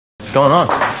What's going on?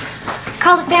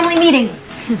 Called a family meeting.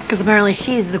 Because apparently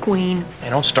she's the queen. Hey,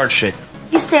 don't start shit.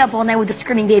 You stay up all night with the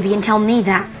screaming baby and tell me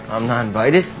that. I'm not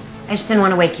invited. I just didn't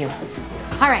want to wake you.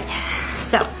 All right,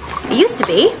 so it used to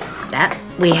be that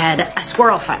we had a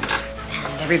squirrel fund.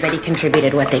 And everybody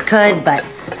contributed what they could, but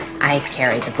I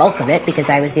carried the bulk of it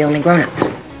because I was the only grown-up.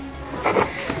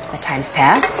 The time's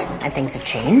passed and things have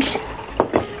changed.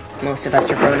 Most of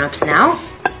us are grown-ups now,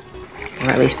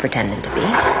 or at least pretending to be.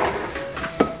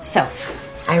 So,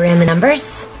 I ran the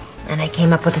numbers, and I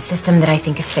came up with a system that I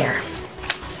think is fair.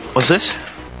 What's this?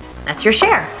 That's your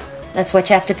share. That's what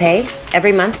you have to pay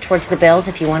every month towards the bills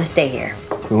if you want to stay here.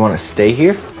 We want to stay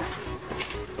here?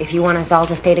 If you want us all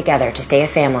to stay together, to stay a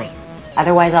family.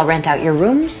 Otherwise, I'll rent out your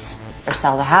rooms or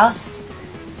sell the house,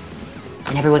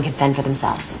 and everyone can fend for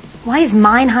themselves. Why is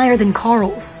mine higher than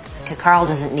Carl's? Because Carl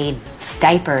doesn't need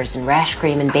diapers and rash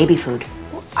cream and baby food.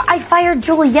 I fired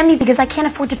Juliemi because I can't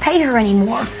afford to pay her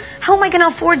anymore. How am I going to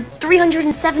afford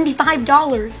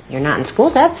 $375? You're not in school,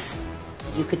 Debs.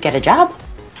 You could get a job.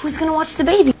 Who's going to watch the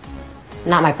baby?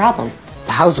 Not my problem.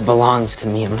 The house belongs to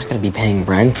me. I'm not going to be paying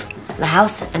rent. The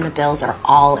house and the bills are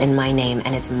all in my name,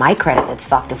 and it's my credit that's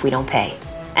fucked if we don't pay.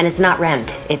 And it's not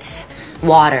rent. It's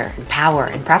water and power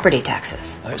and property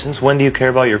taxes. Since when do you care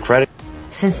about your credit?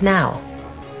 Since now.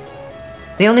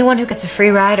 The only one who gets a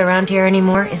free ride around here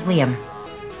anymore is Liam.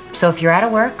 So if you're out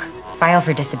of work, file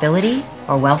for disability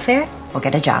or welfare or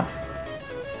get a job.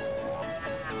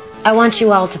 I want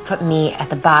you all to put me at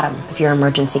the bottom of your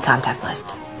emergency contact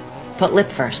list. Put Lip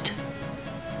first,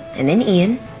 and then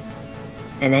Ian,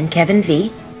 and then Kevin V,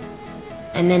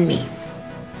 and then me.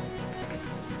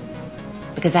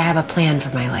 Because I have a plan for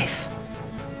my life.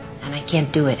 And I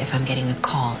can't do it if I'm getting a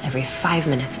call every 5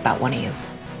 minutes about one of you.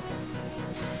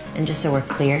 And just so we're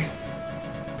clear,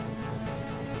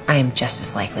 I am just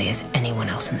as likely as anyone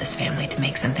else in this family to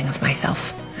make something of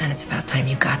myself. And it's about time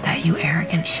you got that, you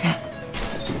arrogant shit.